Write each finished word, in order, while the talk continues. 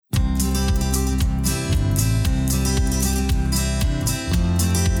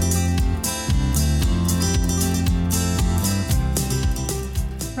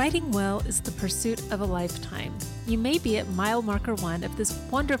Writing well is the pursuit of a lifetime. You may be at mile marker 1 of this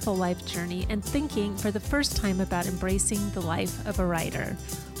wonderful life journey and thinking for the first time about embracing the life of a writer.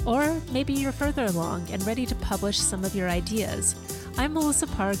 Or maybe you're further along and ready to publish some of your ideas. I'm Melissa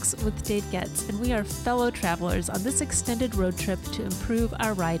Parks with Dave Getz, and we are fellow travelers on this extended road trip to improve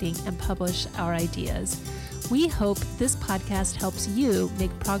our writing and publish our ideas. We hope this podcast helps you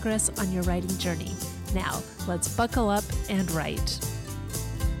make progress on your writing journey. Now, let's buckle up and write.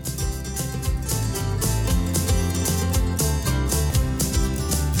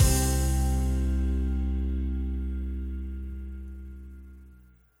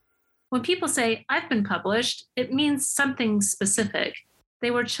 When people say, "I've been published," it means something specific. They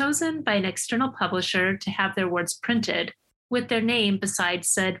were chosen by an external publisher to have their words printed, with their name beside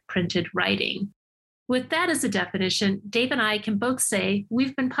said printed writing. With that as a definition, Dave and I can both say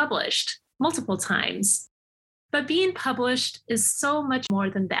we've been published multiple times. But being published is so much more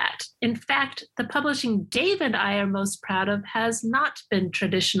than that. In fact, the publishing Dave and I are most proud of has not been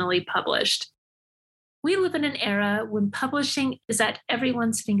traditionally published. We live in an era when publishing is at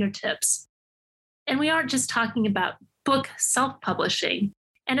everyone's fingertips. And we aren't just talking about book self-publishing.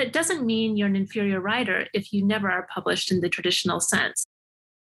 And it doesn't mean you're an inferior writer if you never are published in the traditional sense.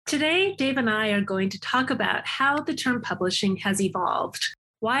 Today, Dave and I are going to talk about how the term publishing has evolved,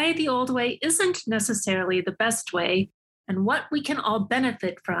 why the old way isn't necessarily the best way, and what we can all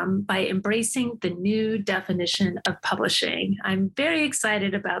benefit from by embracing the new definition of publishing. I'm very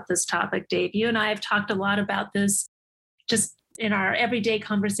excited about this topic, Dave. You and I have talked a lot about this just in our everyday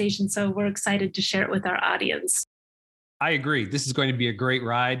conversation, so we're excited to share it with our audience. I agree. This is going to be a great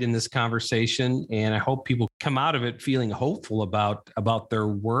ride in this conversation, and I hope people come out of it feeling hopeful about their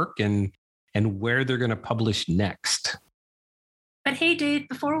work and where they're going to publish next. But hey, Dave,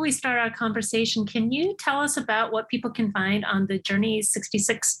 before we start our conversation, can you tell us about what people can find on the Journey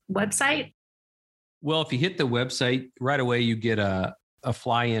 66 website? Well, if you hit the website, right away you get a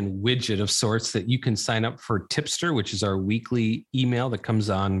fly-in widget of sorts that you can sign up for Tipster, which is our weekly email that comes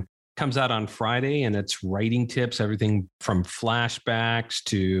out on Friday, and it's writing tips, everything from flashbacks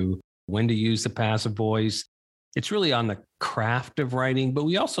to when to use the passive voice. It's really on the craft of writing, but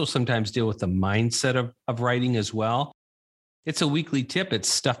we also sometimes deal with the mindset of writing as well. It's a weekly tip. It's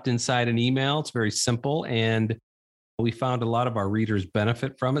stuffed inside an email. It's very simple, and we found a lot of our readers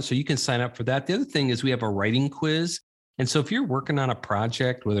benefit from it. So you can sign up for that. The other thing is we have a writing quiz. And so if you're working on a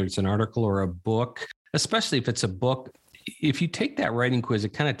project, whether it's an article or a book, especially if it's a book, if you take that writing quiz,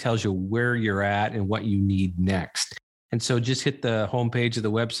 it kind of tells you where you're at and what you need next. And so just hit the homepage of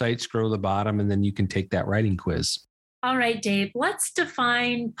the website, scroll to the bottom, and then you can take that writing quiz. All right, Dave, let's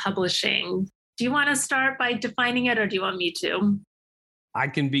define publishing. Do you want to start by defining it, or do you want me to? I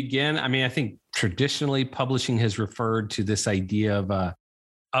can begin. I think traditionally publishing has referred to this idea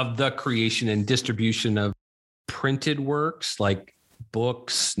of the creation and distribution of printed works like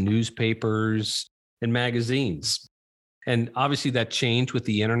books, newspapers, and magazines. And obviously that changed with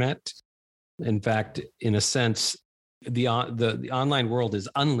the internet. In fact, in a sense, the online world is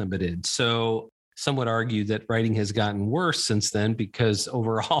unlimited. So some would argue that writing has gotten worse since then because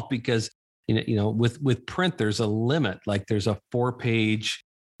with print, there's a limit. Like there's a 4-page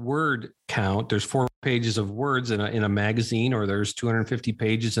word count. There's 4 pages of words in a magazine, or there's 250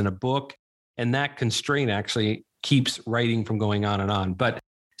 pages in a book. And that constraint actually keeps writing from going on and on. But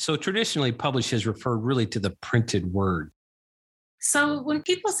so traditionally, publish has referred really to the printed word. So when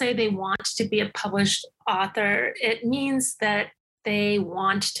people say they want to be a published author, it means that they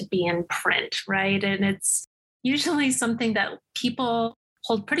want to be in print, right? And it's usually something that people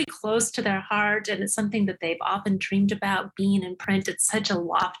hold pretty close to their heart, and it's something that they've often dreamed about, being in print. It's such a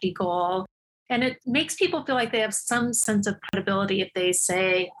lofty goal. And it makes people feel like they have some sense of credibility if they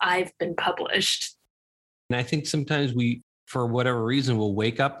say, "I've been published." And I think sometimes we, for whatever reason, will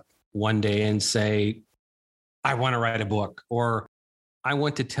wake up one day and say, "I want to write a book," or "I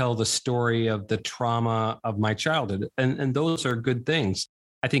want to tell the story of the trauma of my childhood." And those are good things.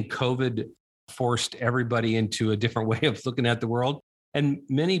 I think COVID forced everybody into a different way of looking at the world. And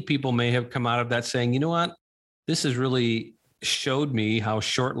many people may have come out of that saying, you know what, this has really showed me how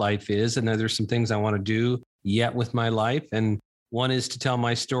short life is. And there's some things I want to do yet with my life. And one is to tell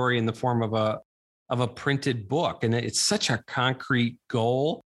my story in the form of a printed book. And it's such a concrete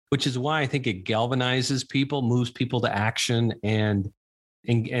goal, which is why I think it galvanizes people, moves people to action, and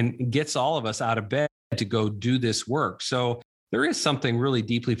gets all of us out of bed to go do this work. So there is something really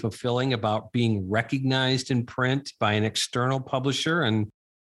deeply fulfilling about being recognized in print by an external publisher. And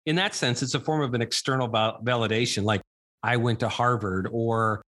in that sense, it's a form of an external validation. Like I went to Harvard,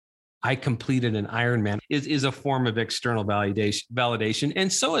 or I completed an Ironman is a form of external validation.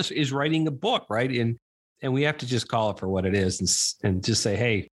 And so is writing a book, right? And we have to just call it for what it is and just say,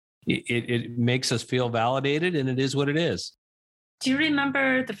 hey, it makes us feel validated and it is what it is. Do you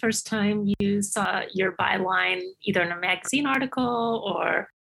remember the first time you saw your byline either in a magazine article or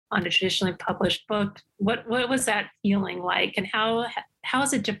on a traditionally published book? What was that feeling like, and how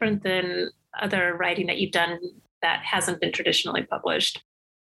is it different than other writing that you've done that hasn't been traditionally published?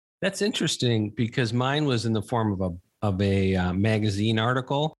 That's interesting because mine was in the form of a magazine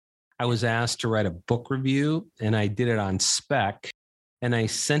article. I was asked to write a book review, and I did it on spec, and I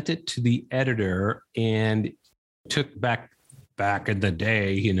sent it to the editor, and took back in the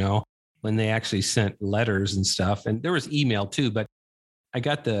day, when they actually sent letters and stuff, and there was email too, but I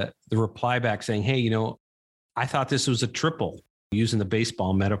got the reply back saying, hey, I thought this was a triple, using the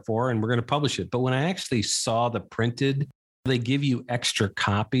baseball metaphor, and we're going to publish it. But when I actually saw the printed, they give you extra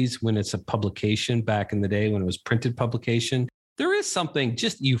copies when it's a publication back in the day when it was printed publication. There is something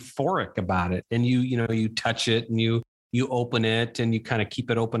just euphoric about it. And you touch it and you open it and you kind of keep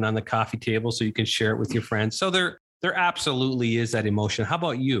it open on the coffee table so you can share it with your friends. So there absolutely is that emotion. How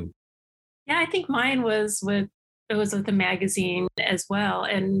about you? Yeah, I think mine was with the magazine as well.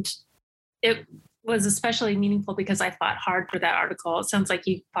 And it was especially meaningful because I fought hard for that article. It sounds like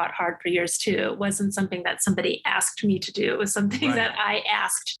you fought hard for yours too. It wasn't something that somebody asked me to do. It was something Right. that I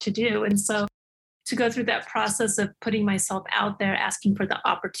asked to do. And so to go through that process of putting myself out there, asking for the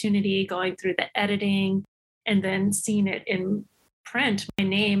opportunity, going through the editing, and then seeing it in print, my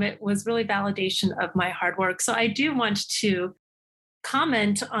name, it was really validation of my hard work. So I do want to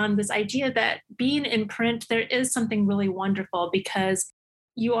comment on this idea that being in print, there is something really wonderful because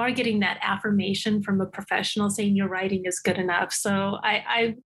you are getting that affirmation from a professional saying your writing is good enough. So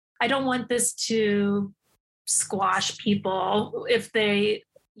I don't want this to squash people if they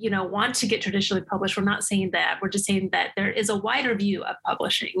want to get traditionally published. We're not saying that. We're just saying that there is a wider view of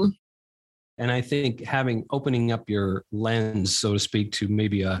publishing. And I think opening up your lens, so to speak, to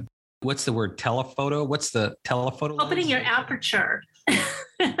maybe what's the word, telephoto? What's the telephoto? Opening your aperture.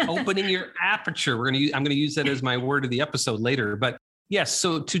 Opening your aperture. I'm going to use that as my word of the episode later. But yes,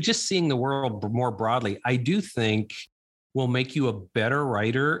 so to just seeing the world more broadly, I do think will make you a better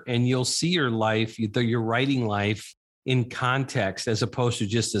writer, and you'll see your life, your writing life, in context as opposed to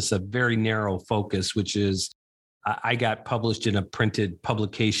just a very narrow focus, which is I got published in a printed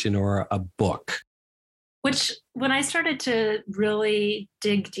publication or a book. Which, when I started to really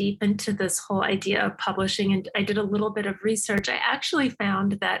dig deep into this whole idea of publishing, and I did a little bit of research, I actually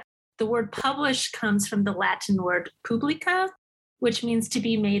found that the word publish comes from the Latin word publica, which means to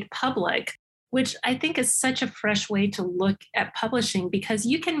be made public, which I think is such a fresh way to look at publishing, because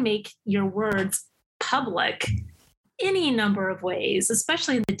you can make your words public any number of ways,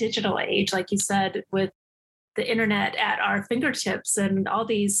 especially in the digital age, like you said, with the internet at our fingertips and all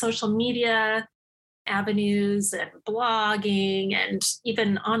these social media avenues and blogging and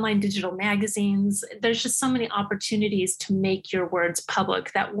even online digital magazines. There's just so many opportunities to make your words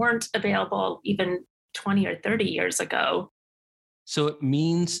public that weren't available even 20 or 30 years ago. So it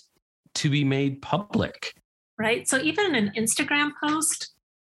means to be made public. Right. So even an Instagram post,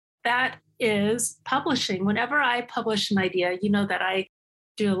 that is publishing. Whenever I publish an idea, that I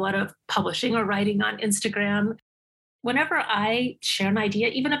do a lot of publishing or writing on Instagram. Whenever I share an idea,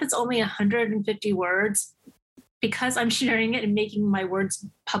 even if it's only 150 words, because I'm sharing it and making my words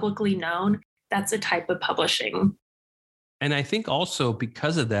publicly known, that's a type of publishing. And I think also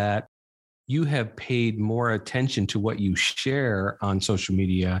because of that, you have paid more attention to what you share on social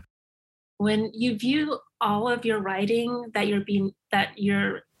media. When you view all of your writing that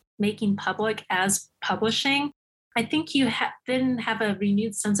you're making public as publishing, I think you then have a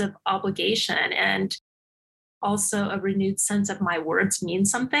renewed sense of obligation and also a renewed sense of my words mean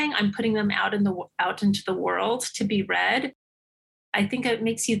something. I'm putting them out into the world to be read. I think it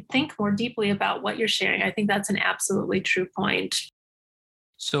makes you think more deeply about what you're sharing. I think that's an absolutely true point.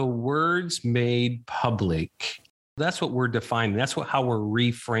 So words made public, that's what we're defining. That's how we're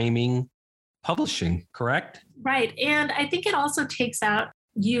reframing publishing, correct? Right. And I think it also takes out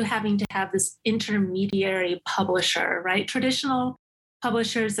you having to have this intermediary publisher, right? Traditional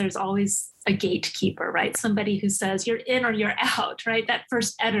publishers, there's always a gatekeeper, right? Somebody who says you're in or you're out, right? That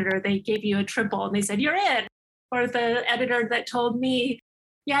first editor, they gave you a triple and they said you're in. Or the editor that told me,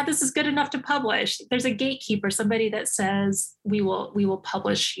 yeah, this is good enough to publish. There's a gatekeeper, somebody that says we will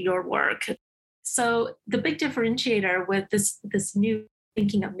publish your work. So the big differentiator with this new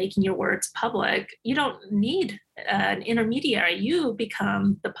thinking of making your words public, you don't need an intermediary. You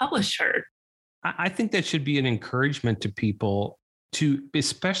become the publisher. I think that should be an encouragement to people to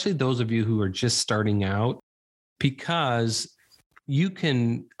especially those of you who are just starting out, because you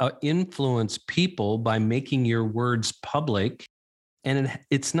can influence people by making your words public. And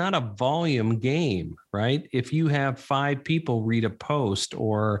it's not a volume game, right? If you have 5 people read a post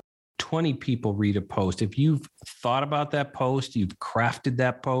or 20 people read a post, if you've thought about that post, you've crafted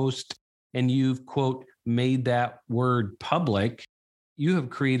that post, and you've, quote, made that word public, you have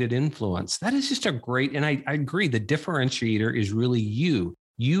created influence. That is just a great, and I agree, the differentiator is really you.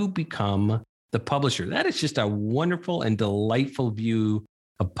 You become the publisher. That is just a wonderful and delightful view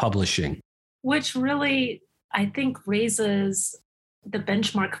of publishing. Which really, I think, raises the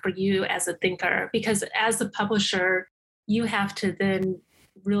benchmark for you as a thinker, because as a publisher, you have to then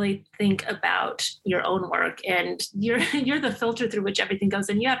really think about your own work, and you're the filter through which everything goes,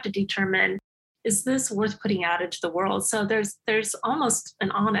 and you have to determine, is this worth putting out into the world? So there's almost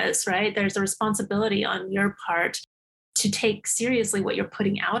an onus, right? There's a responsibility on your part to take seriously what you're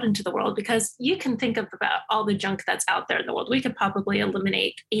putting out into the world, because you can think about all the junk that's out there in the world. We could probably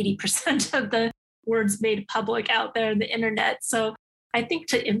eliminate 80% of the words made public out there in the internet. So I think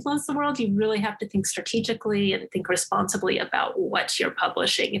to influence the world, you really have to think strategically and think responsibly about what you're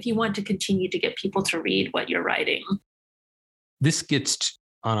publishing if you want to continue to get people to read what you're writing. This gets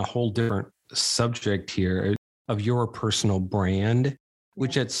on a whole different subject here of your personal brand,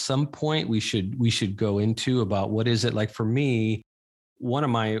 which at some point we should go into about what is it like. For me, one of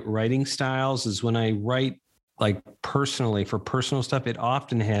my writing styles is when I write like personally for personal stuff, it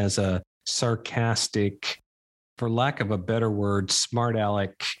often has a sarcastic, for lack of a better word, smart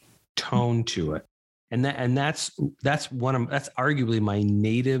aleck tone to it. And that's arguably my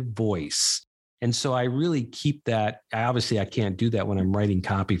native voice. And so I really keep that. Obviously, I can't do that when I'm writing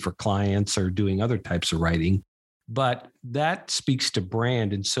copy for clients or doing other types of writing, but that speaks to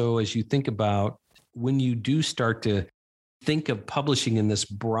brand. And so as you think about when you do start to think of publishing in this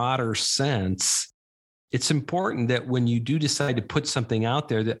broader sense, it's important that when you do decide to put something out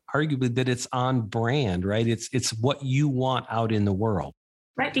there, that arguably that it's on brand, right? It's what you want out in the world.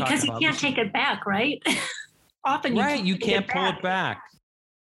 Right, because you can't take it back, right? Often you can't pull it back.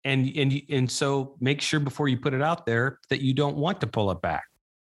 And so make sure before you put it out there that you don't want to pull it back.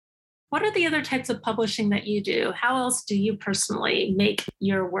 What are the other types of publishing that you do? How else do you personally make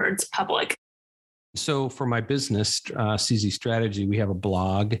your words public? So for my business, CZ Strategy, we have a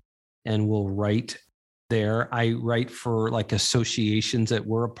blog and we'll write there. I write for like associations that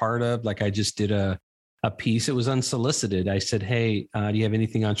we're a part of. Like I just did a piece. It was unsolicited. I said, hey, do you have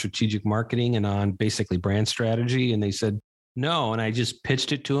anything on strategic marketing and on basically brand strategy? And they said, no. And I just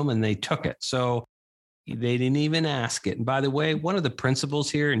pitched it to them and they took it. So they didn't even ask it. And by the way, one of the principles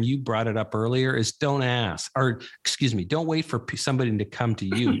here, and you brought it up earlier, is don't wait for somebody to come to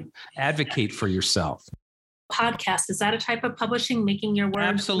you. Advocate for yourself. Podcast, is that a type of publishing, making your words?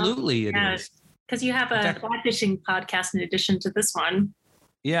 Absolutely, it is. Because you have a fly fishing podcast in addition to this one.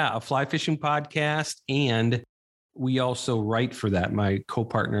 Yeah, a fly fishing podcast. And we also write for that. My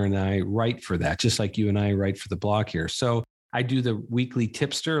co-partner and I write for that, just like you and I write for the blog here. So I do the weekly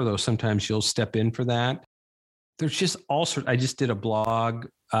tipster, although sometimes you'll step in for that. There's just all sorts. I just did a blog.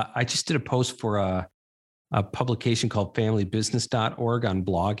 I just did a post for a publication called familybusiness.org on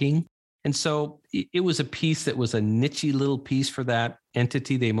blogging. And so it was a piece that was a niche-y little piece for that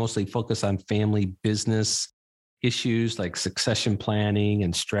entity. They mostly focus on family business issues like succession planning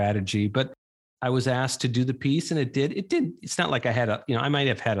and strategy. But I was asked to do the piece and it did. It's not like I had I might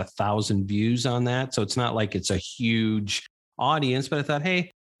have had 1,000 views on that. So it's not like it's a huge audience, but I thought,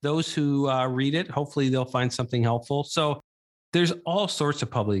 hey, those who read it, hopefully they'll find something helpful. So there's all sorts of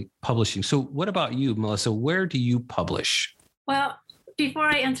publishing. So what about you, Melissa? Where do you publish? Well, before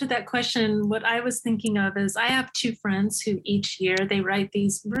I answer that question, what I was thinking of is I have 2 friends who each year they write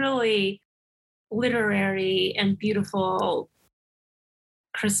these really literary and beautiful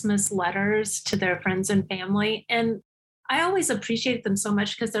Christmas letters to their friends and family. And I always appreciate them so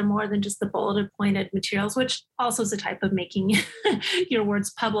much because they're more than just the bulleted pointed materials, which also is a type of making your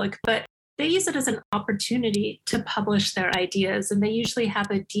words public. But they use it as an opportunity to publish their ideas. And they usually have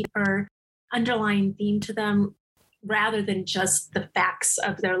a deeper underlying theme to them rather than just the facts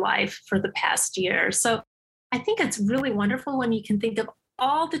of their life for the past year. So I think it's really wonderful when you can think of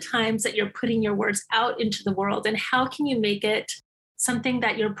all the times that you're putting your words out into the world and how can you make it something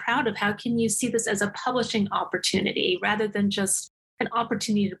that you're proud of? How can you see this as a publishing opportunity rather than just an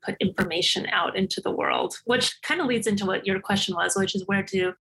opportunity to put information out into the world, which kind of leads into what your question was, which is where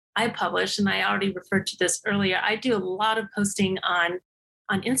do I publish? And I already referred to this earlier. I do a lot of posting on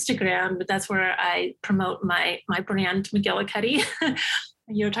Instagram, but that's where I promote my brand, McGillicuddy.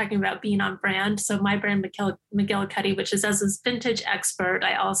 You're talking about being on brand. So my brand, McGillicuddy, which is as a vintage expert,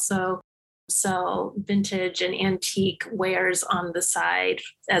 I also sell vintage and antique wares on the side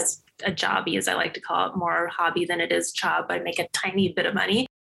as a jobby, as I like to call it, more hobby than it is job. I make a tiny bit of money.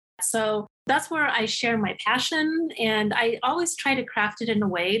 So that's where I share my passion. And I always try to craft it in a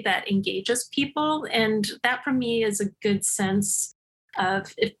way that engages people. And that for me is a good sense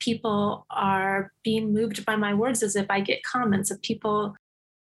of if people are being moved by my words, as if I get comments of people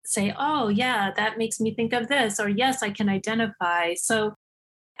say, oh, yeah, that makes me think of this, or yes, I can identify. So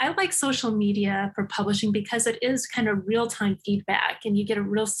I like social media for publishing because it is kind of real time feedback and you get a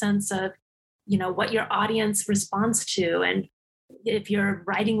real sense of, what your audience responds to. And if your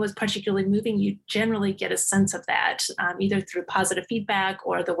writing was particularly moving, you generally get a sense of that, either through positive feedback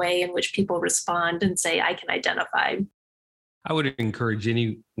or the way in which people respond and say, I can identify. I would encourage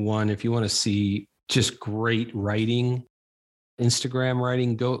anyone, if you want to see just great writing, Instagram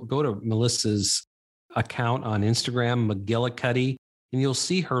writing, go to Melissa's account on Instagram, McGillicuddy, and you'll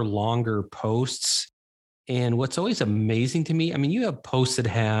see her longer posts. And what's always amazing to me, I mean, you have posts that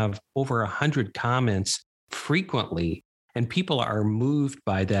have over 100 comments frequently, and people are moved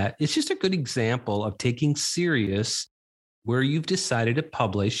by that. It's just a good example of taking serious where you've decided to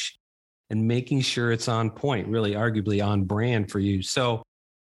publish and making sure it's on point, really arguably on brand for you. So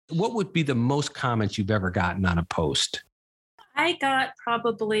what would be the most comments you've ever gotten on a post? I got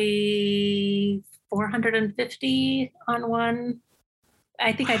probably 450 on one.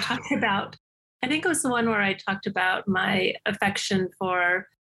 I think I think it was the one where I talked about my affection for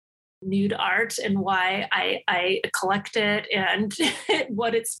nude art and why I collect it and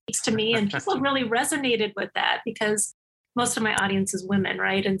what it speaks to me. And people really resonated with that because most of my audience is women,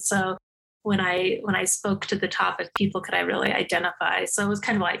 right? And so when I spoke to the topic, people could I really identify. So it was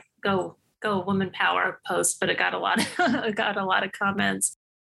kind of like go woman power post, but it got a lot of comments.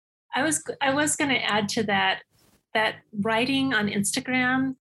 I was going to add to that writing on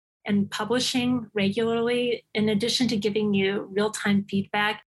Instagram and publishing regularly, in addition to giving you real-time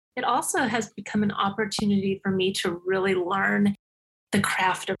feedback, it also has become an opportunity for me to really learn the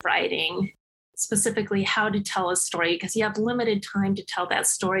craft of writing, specifically how to tell a story, because you have limited time to tell that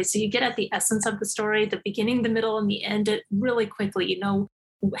story. So you get at the essence of the story, the beginning, the middle, and the end really quickly. You know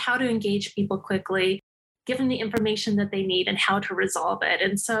how to engage people quickly, give them the information that they need and how to resolve it.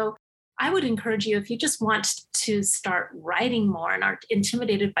 And so I would encourage you, if you just want to start writing more and are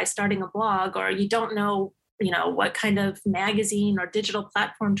intimidated by starting a blog, or you don't know, what kind of magazine or digital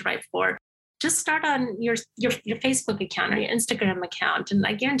platform to write for, just start on your Facebook account or your Instagram account. And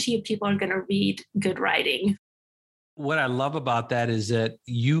I guarantee you people are going to read good writing. What I love about that is that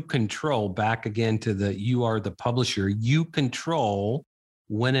you control, back again to you are the publisher, you control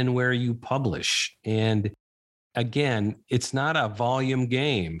when and where you publish. And again, it's not a volume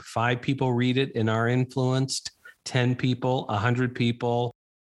game. 5 people read it and are influenced, 10 people, 100 people.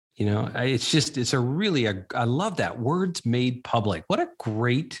 It's I love that. Words made public. What a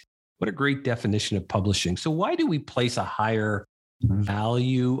great definition of publishing. So why do we place a higher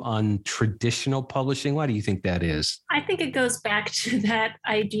value on traditional publishing? Why do you think that is? I think it goes back to that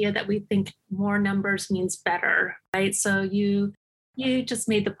idea that we think more numbers means better, right? So you just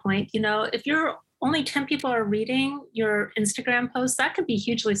made the point, if you're only 10 people are reading your Instagram post, that could be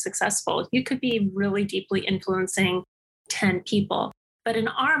hugely successful. You could be really deeply influencing 10 people. But in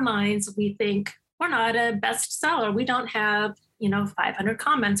our minds, we think we're not a bestseller. We don't have, 500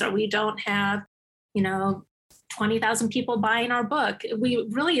 comments, or we don't have, 20,000 people buying our book. We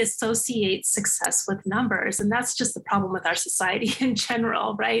really associate success with numbers. And that's just the problem with our society in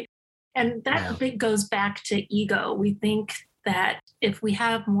general, right? And that bit goes back to ego. We think that if we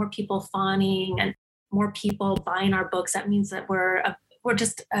have more people fawning and more people buying our books, that means that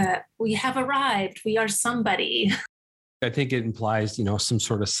we have arrived. We are somebody. I think it implies, some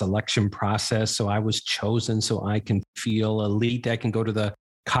sort of selection process. So I was chosen so I can feel elite. I can go to the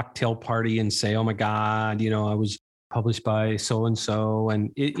cocktail party and say, oh my God, I was published by so-and-so.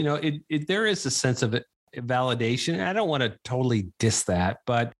 And there is a sense of validation. I don't want to totally diss that,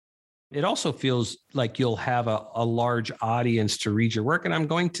 but it also feels like you'll have a large audience to read your work. And I'm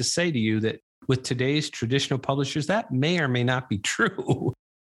going to say to you that with today's traditional publishers, that may or may not be true.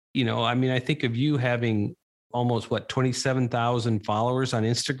 I think of you having almost 27,000 followers on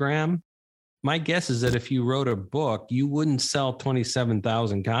Instagram. My guess is that if you wrote a book, you wouldn't sell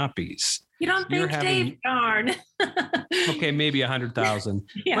 27,000 copies. You don't think, Dave? Darn. Okay, maybe 100,000.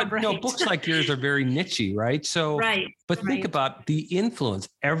 Yeah, but right. no, books like yours are very nichey, right? So, right. But think about the influence.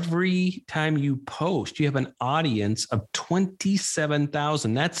 Every time you post, you have an audience of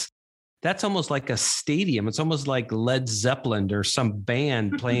 27,000. That's almost like a stadium. It's almost like Led Zeppelin or some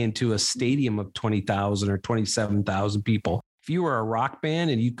band playing to a stadium of 20,000 or 27,000 people. If you were a rock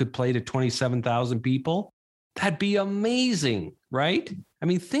band and you could play to 27,000 people, that'd be amazing, right? I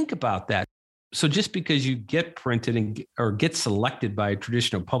mean, think about that. So just because you get printed or get selected by a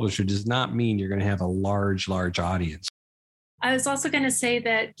traditional publisher does not mean you're going to have a large audience. I was also going to say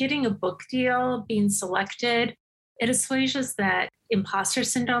that getting a book deal, being selected, it assuages that imposter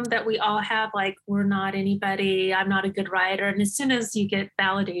syndrome that we all have, like, we're not anybody, I'm not a good writer. And as soon as you get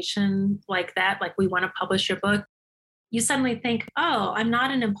validation like that, like, we want to publish your book, you suddenly think, oh, I'm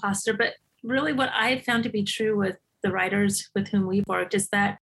not an imposter. But really what I've found to be true with the writers with whom we've worked is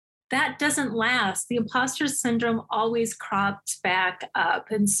that that doesn't last. The imposter syndrome always crops back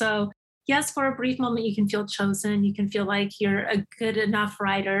up. And so, yes, for a brief moment, you can feel chosen. You can feel like you're a good enough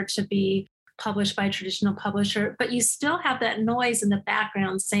writer to be published by a traditional publisher, but you still have that noise in the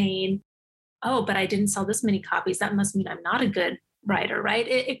background saying, oh, but I didn't sell this many copies. That must mean I'm not a good writer, right?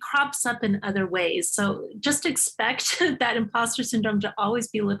 It crops up in other ways. So just expect that imposter syndrome to always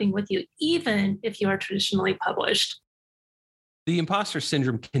be living with you, even if you are traditionally published. The imposter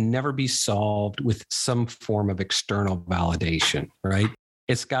syndrome can never be solved with some form of external validation, right?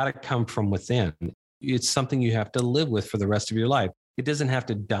 It's got to come from within. It's something you have to live with for the rest of your life. It doesn't have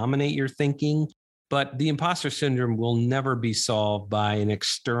to dominate your thinking, but the imposter syndrome will never be solved by an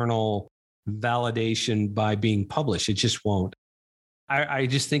external validation by being published. It just won't. I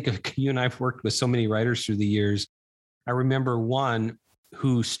just think of you and I've worked with so many writers through the years. I remember one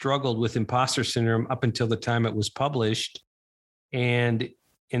who struggled with imposter syndrome up until the time it was published. And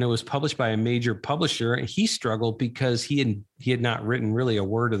it was published by a major publisher. And he struggled because he had not written really a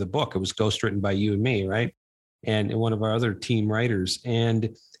word of the book. It was ghostwritten by you and me, right? And one of our other team writers.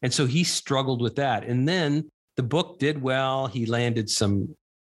 And so he struggled with that. And then the book did well. He landed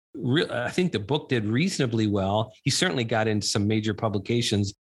I think the book did reasonably well. He certainly got into some major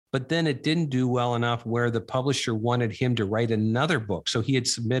publications, but then it didn't do well enough where the publisher wanted him to write another book. So he had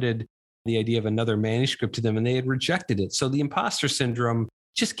submitted the idea of another manuscript to them and they had rejected it. So the imposter syndrome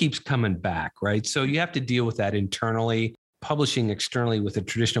just keeps coming back, right? So you have to deal with that internally. Publishing externally with a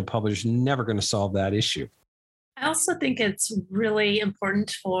traditional publisher is never going to solve that issue. I also think it's really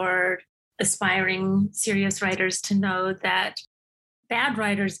important for aspiring serious writers to know that bad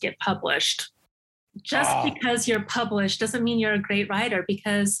writers get published. Just because you're published doesn't mean you're a great writer,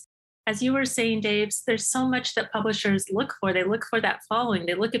 because as you were saying, Dave, there's so much that publishers look for. They look for that following.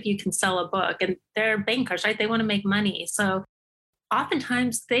 They look if you can sell a book, and they're bankers, right? They want to make money. So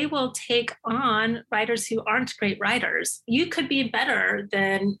oftentimes they will take on writers who aren't great writers. You could be better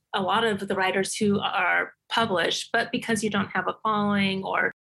than a lot of the writers who are published, but because you don't have a following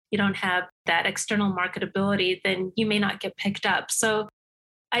or you don't have that external marketability, then you may not get picked up. So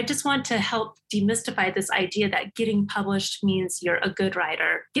I just want to help demystify this idea that getting published means you're a good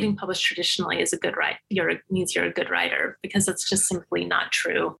writer. Getting published traditionally is means you're a good writer, because it's just simply not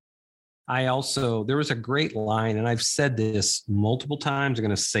true. There was a great line, and I've said this multiple times. I'm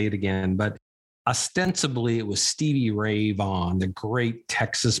going to say it again, but ostensibly it was Stevie Ray Vaughan, the great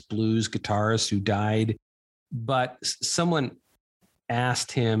Texas blues guitarist who died. But someone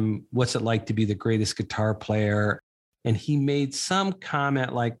asked him, what's it like to be the greatest guitar player? And he made some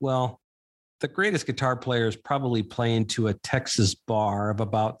comment like, well, the greatest guitar player is probably playing to a Texas bar of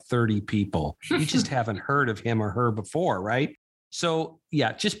about 30 people. You just haven't heard of him or her before, right? So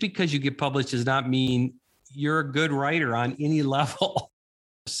yeah, just because you get published does not mean you're a good writer on any level.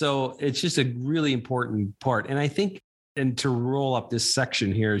 So it's just a really important part. And I think, and to roll up this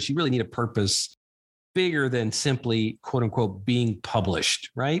section here, is you really need a purpose bigger than simply, quote unquote, being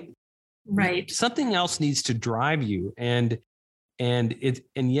published, right? Right. Something else needs to drive you. And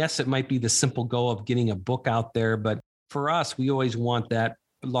yes, it might be the simple goal of getting a book out there, but for us, we always want that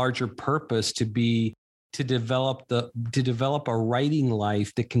larger purpose to develop a writing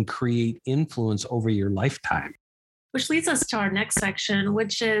life that can create influence over your lifetime. Which leads us to our next section,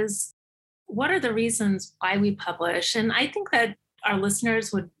 which is, what are the reasons why we publish? And I think that our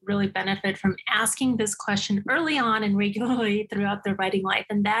listeners would really benefit from asking this question early on and regularly throughout their writing life.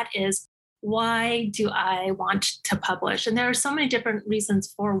 And that is, why do I want to publish? And there are so many different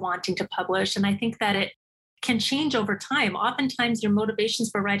reasons for wanting to publish. And I think that it can change over time. Oftentimes your motivations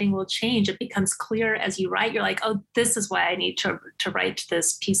for writing will change. It becomes clear as you write. You're like, oh, this is why I need to write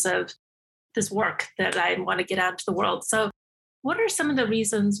this piece of this work that I want to get out into the world. So what are some of the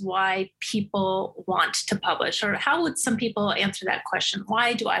reasons why people want to publish? Or how would some people answer that question?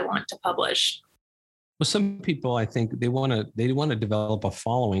 Why do I want to publish? Well, some people, I think they want to develop a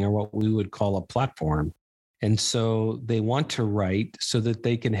following, or what we would call a platform. And so they want to write so that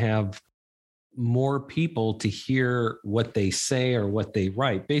they can have more people to hear what they say or what they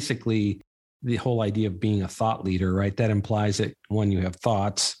write. Basically, the whole idea of being a thought leader, right? That implies that one, you have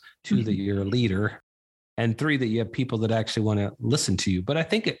thoughts, two, that you're a leader, and three, that you have people that actually want to listen to you. But I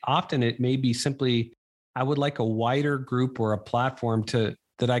think often it may be simply, I would like a wider group or a platform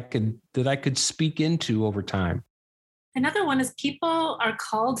that I could speak into over time. Another one is people are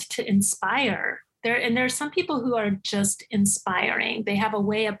called to inspire. There are some people who are just inspiring. They have a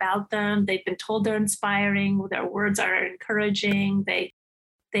way about them. They've been told they're inspiring. Their words are encouraging.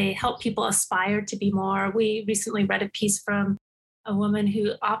 They help people aspire to be more. We recently read a piece from a woman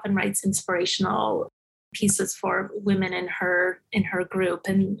who often writes inspirational pieces for women in her group.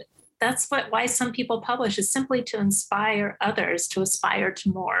 And that's why some people publish, is simply to inspire others to aspire to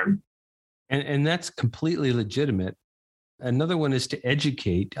more. And that's completely legitimate. Another one is to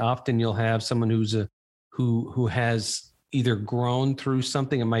educate. Often you'll have someone who has either grown through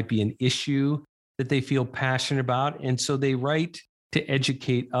something, it might be an issue that they feel passionate about, and so they write to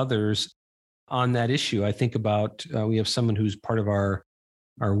educate others on that issue. I think about we have someone who's part of our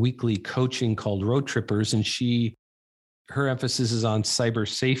weekly coaching called Road Trippers, and her emphasis is on cyber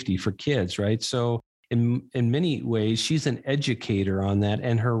safety for kids, right? So in many ways, she's an educator on that,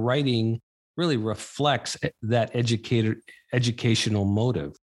 and her writing really reflects that educational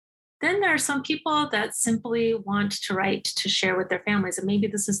motive. Then there are some people that simply want to write to share with their families. And maybe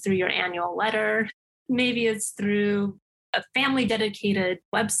this is through your annual letter. Maybe it's through a family dedicated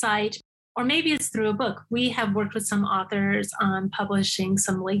website, or maybe it's through a book. We have worked with some authors on publishing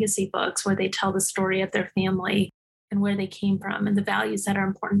some legacy books where they tell the story of their family and where they came from and the values that are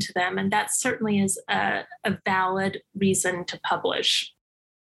important to them. And that certainly is a valid reason to publish.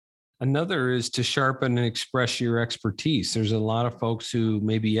 Another is to sharpen and express your expertise. There's a lot of folks who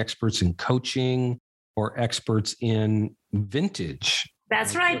may be experts in coaching or experts in vintage.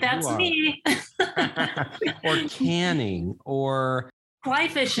 That's right. That's me. Or canning or fly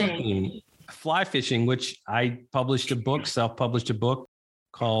fishing. Cooking. Fly fishing, which I self-published a book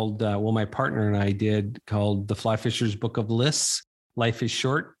called, my partner and I did, called The Fly Fisher's Book of Lists. Life is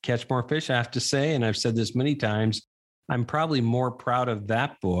short, catch more fish, I have to say. And I've said this many times, I'm probably more proud of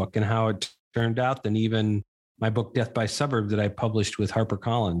that book and how it turned out than even my book, Death by Suburb, that I published with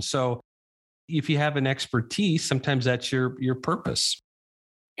HarperCollins. So if you have an expertise, sometimes that's your purpose.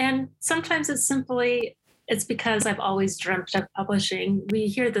 And sometimes it's because I've always dreamt of publishing. We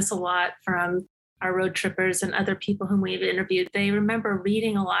hear this a lot from our road trippers and other people whom we've interviewed. They remember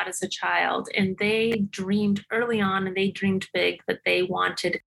reading a lot as a child, and they dreamed early on, and they dreamed big that they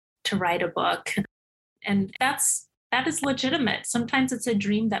wanted to write a book. And that is legitimate. Sometimes it's a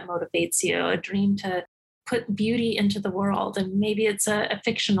dream that motivates you, a dream to put beauty into the world. And maybe it's a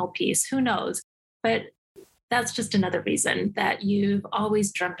fictional piece, who knows? But that's just another reason that you've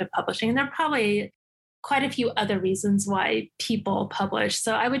always dreamt of publishing. And there are probably quite a few other reasons why people publish.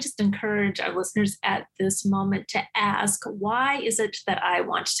 So I would just encourage our listeners at this moment to ask, why is it that I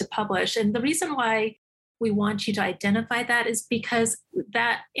want to publish? And the reason why we want you to identify that is because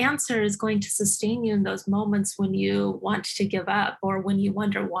that answer is going to sustain you in those moments when you want to give up or when you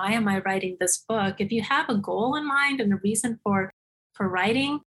wonder, why am I writing this book? If you have a goal in mind and a reason for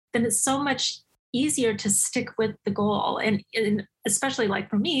writing, then it's so much easier to stick with the goal. And especially like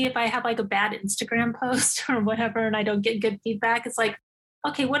for me, if I have like a bad Instagram post or whatever, and I don't get good feedback, it's like,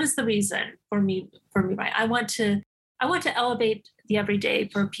 okay, what is the reason for me, right? I want to elevate the everyday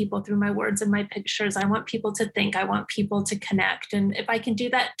for people through my words and my pictures. I want people to think, I want people to connect. And if I can do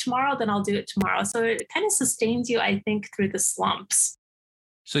that tomorrow, then I'll do it tomorrow. So it kind of sustains you, I think, through the slumps.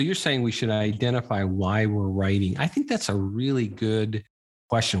 So you're saying we should identify why we're writing. I think that's a really good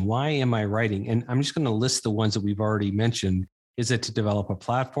question. Why am I writing? And I'm just going to list the ones that we've already mentioned. Is it to develop a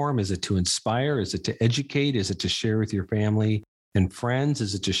platform? Is it to inspire? Is it to educate? Is it to share with your family and friends?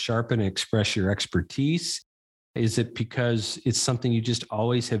 Is it to sharpen and express your expertise? Is it because it's something you just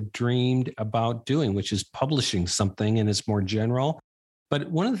always have dreamed about doing, which is publishing something and it's more general?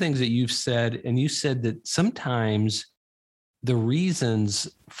 But one of the things that you've said, and you said that sometimes the reasons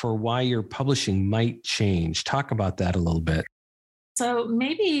for why you're publishing might change. Talk about that a little bit. So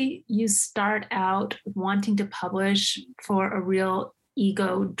maybe you start out wanting to publish for a real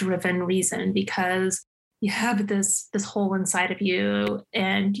ego-driven reason because you have this hole inside of you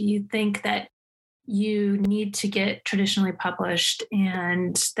and you think that you need to get traditionally published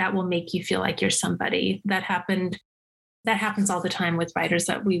and that will make you feel like you're somebody. That happens all the time with writers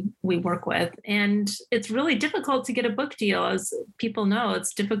that we work with. And it's really difficult to get a book deal. As people know,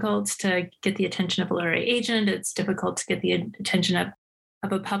 it's difficult to get the attention of a literary agent. It's difficult to get the attention of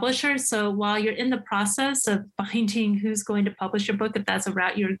of a publisher. So while you're in the process of finding who's going to publish your book, if that's a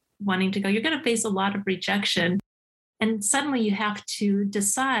route you're wanting to go, you're going to face a lot of rejection. And suddenly you have to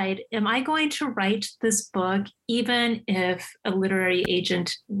decide, am I going to write this book even if a literary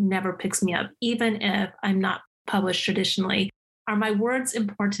agent never picks me up, even if I'm not published traditionally? Are my words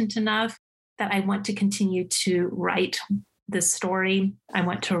important enough that I want to continue to write this story? I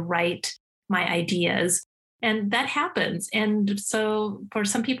want to write my ideas. And that happens. And so for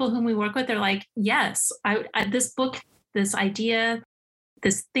some people whom we work with, they're like, yes, this book, this idea,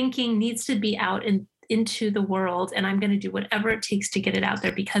 this thinking needs to be out into the world. And I'm going to do whatever it takes to get it out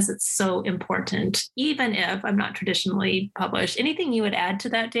there because it's so important, even if I'm not traditionally published. Anything you would add to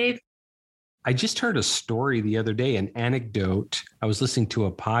that, Dave? I just heard a story the other day, an anecdote. I was listening to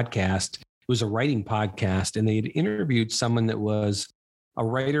a podcast. It was a writing podcast, and they had interviewed someone that was a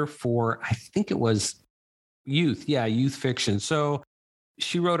writer for, I think it was youth fiction. So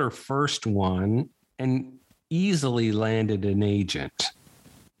she wrote her first one and easily landed an agent,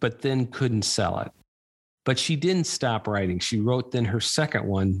 but then couldn't sell it. But she didn't stop writing. She wrote then her second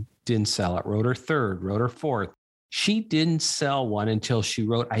one, didn't sell it, wrote her third, wrote her fourth. She didn't sell one until she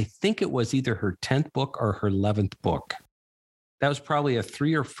wrote, I think it was either her 10th book or her 11th book. That was probably a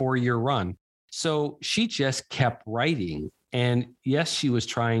 3 or 4 year run. So she just kept writing. And yes, she was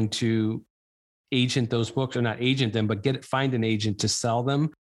trying to agent those books, or not agent them, but find an agent to sell them.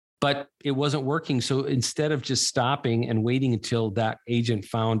 But it wasn't working. So instead of just stopping and waiting until that agent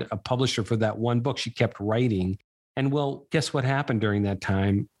found a publisher for that one book, she kept writing. And well, guess what happened during that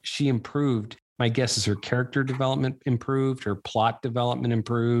time? She improved. My guess is her character development improved, her plot development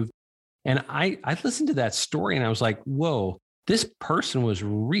improved. And I listened to that story and I was like, whoa, this person was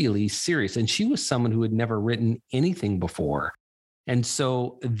really serious. And she was someone who had never written anything before. And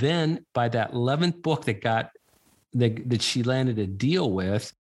so then by that 11th book that she landed a deal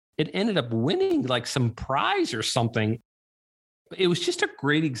with, it ended up winning like some prize or something. It was just a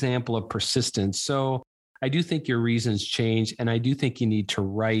great example of persistence. So I do think your reasons change. And I do think you need to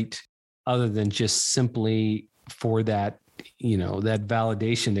write other than just simply for that, that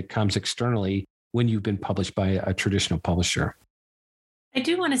validation that comes externally when you've been published by a traditional publisher. I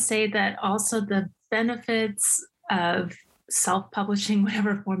do want to say that also the benefits of self-publishing,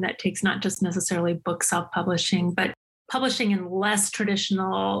 whatever form that takes, not just necessarily book self-publishing, but publishing in less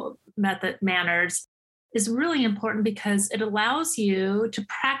traditional manners is really important because it allows you to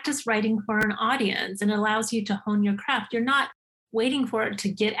practice writing for an audience and it allows you to hone your craft. You're not waiting for it to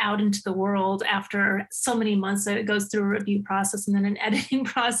get out into the world after so many months that it goes through a review process and then an editing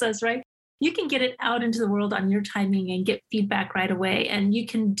process, right? You can get it out into the world on your timing and get feedback right away. And you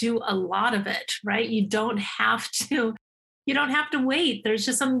can do a lot of it, right? You don't have to wait. There's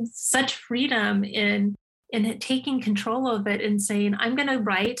just such freedom in taking control of it and saying, I'm going to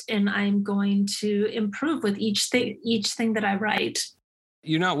write and I'm going to improve with each thing that I write.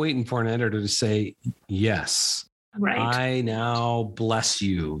 You're not waiting for an editor to say, yes, right. I now bless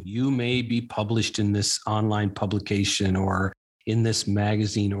you. You may be published in this online publication or in this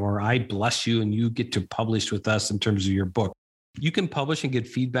magazine, or I bless you and you get to publish with us in terms of your book. You can publish and get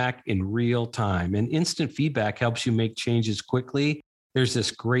feedback in real time, and instant feedback helps you make changes quickly. There's this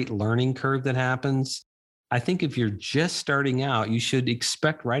great learning curve that happens. I think if you're just starting out, you should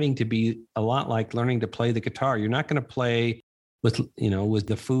expect writing to be a lot like learning to play the guitar. You're not going to play with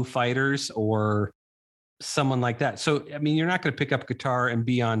the Foo Fighters or someone like that. So, I mean, you're not going to pick up guitar and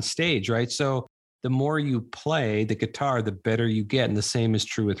be on stage, right? So the more you play the guitar, the better you get. And the same is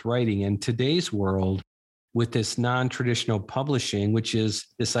true with writing. In today's world, with this non-traditional publishing, which is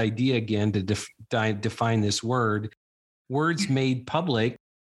this idea again to define this word, words made public,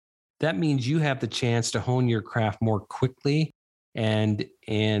 that means you have the chance to hone your craft more quickly and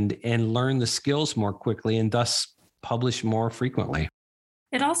learn the skills more quickly and thus publish more frequently.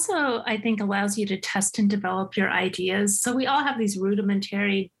 It also, I think, allows you to test and develop your ideas. So we all have these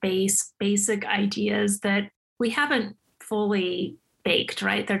rudimentary basic ideas that we haven't fully baked,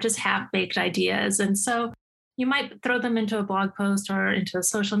 right? They're just half-baked ideas. And so you might throw them into a blog post or into a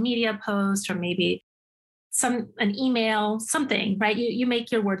social media post or maybe an email, something, right? You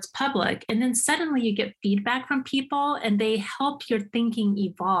make your words public and then suddenly you get feedback from people and they help your thinking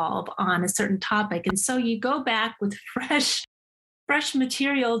evolve on a certain topic. And so you go back with fresh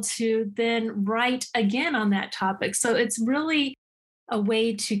material to then write again on that topic. So it's really a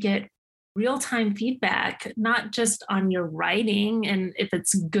way to get real-time feedback, not just on your writing and if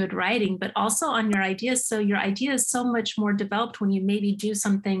it's good writing, but also on your ideas. So your idea is so much more developed when you maybe do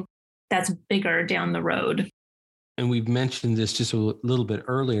something that's bigger down the road. And we've mentioned this just a little bit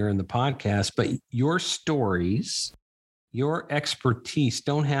earlier in the podcast, but your stories your expertise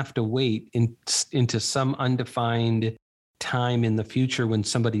don't have to wait into some undefined time in the future when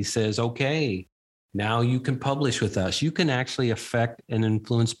somebody says, okay, now you can publish with us. You can actually affect and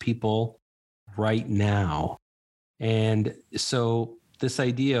influence people right now. And so this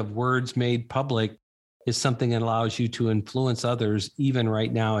idea of words made public is something that allows you to influence others even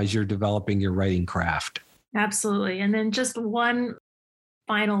right now as you're developing your writing craft. Absolutely. And then just one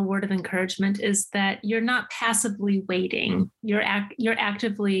final word of encouragement is that you're not passively waiting. You're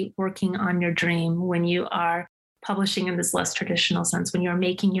actively working on your dream when you are publishing in this less traditional sense, when you're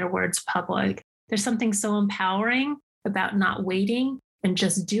making your words public. There's something so empowering about not waiting and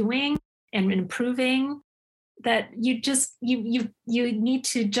just doing and improving that you need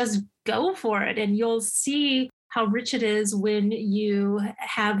to just go for it, and you'll see how rich it is when you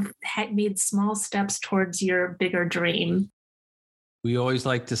have made small steps towards your bigger dream. We always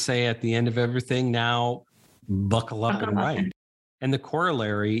like to say at the end of everything, now buckle up and write. And the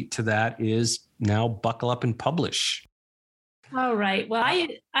corollary to that is now buckle up and publish. All right. Well,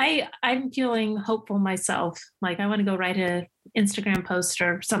 I'm feeling hopeful myself. Like I want to go write an Instagram post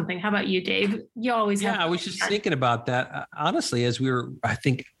or something. How about you, Dave? You always have. Yeah, I was just thinking about that. Honestly, as we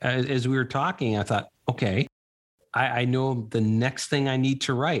were talking, I thought, okay, I know the next thing I need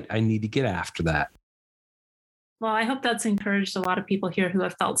to write. I need to get after that. Well, I hope that's encouraged a lot of people here who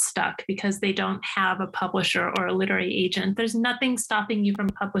have felt stuck because they don't have a publisher or a literary agent. There's nothing stopping you from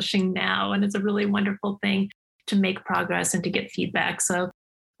publishing now. And it's a really wonderful thing to make progress and to get feedback. So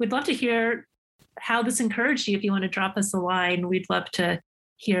we'd love to hear how this encouraged you. If you want to drop us a line, we'd love to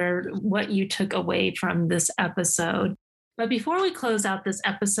hear what you took away from this episode. But before we close out this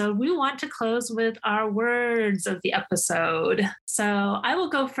episode, we want to close with our words of the episode. So I will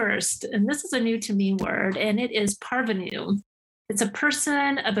go first. And this is a new to me word, and it is parvenu. It's a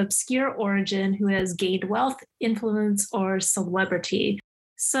person of obscure origin who has gained wealth, influence, or celebrity.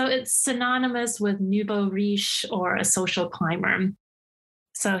 So it's synonymous with nouveau riche or a social climber.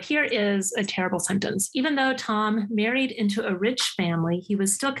 So here is a terrible sentence. Even though Tom married into a rich family, he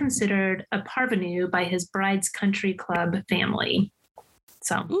was still considered a parvenu by his bride's country club family.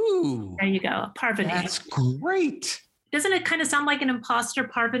 So There you go, a parvenu. That's great. Doesn't it kind of sound like an imposter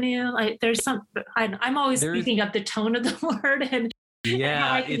parvenu? Like there's some, I'm always thinking of the tone of the word and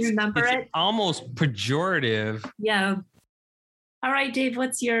how I can remember it. Almost pejorative. Yeah. All right, Dave,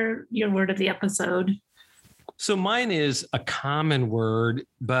 what's your word of the episode? So mine is a common word,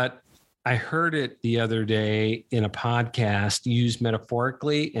 but I heard it the other day in a podcast used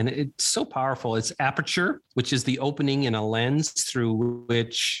metaphorically, and it's so powerful. It's aperture, which is the opening in a lens through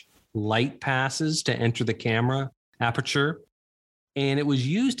which light passes to enter the camera, aperture. And it was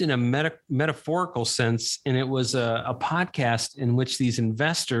used in a metaphorical sense, and it was a podcast in which these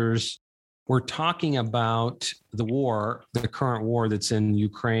investors were talking about the war, the current war that's in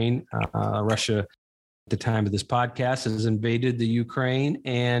Ukraine. Russia, at the time of this podcast, has invaded the Ukraine.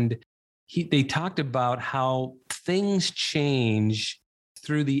 And they talked about how things change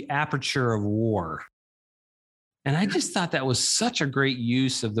through the aperture of war. And I just thought that was such a great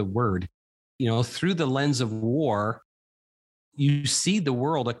use of the word. You know, through the lens of war, you see the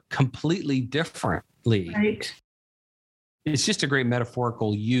world completely differently. Right. It's just a great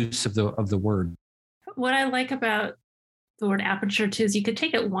metaphorical use of the word. What I like about the word aperture too is you could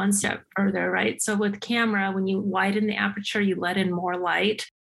take it one step further, right? So with camera, when you widen the aperture, you let in more light.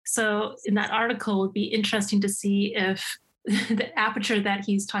 So in that article, it would be interesting to see if the aperture that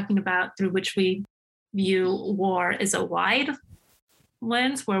he's talking about through which we view war is a wide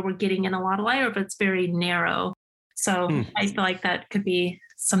lens where we're getting in a lot of light, or if it's very narrow. So I feel like that could be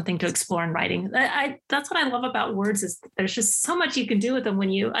something to explore in writing. That's what I love about words, is there's just so much you can do with them when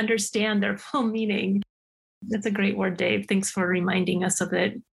you understand their full meaning. That's a great word, Dave. Thanks for reminding us of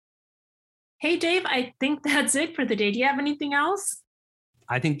it. Hey, Dave, I think that's it for the day. Do you have anything else?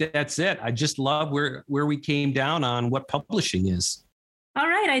 I think that's it. I just love where we came down on what publishing is. All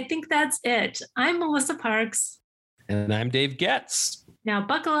right. I think that's it. I'm Melissa Parks. And I'm Dave Getz. Now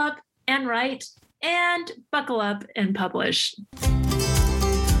buckle up and write, and buckle up and publish.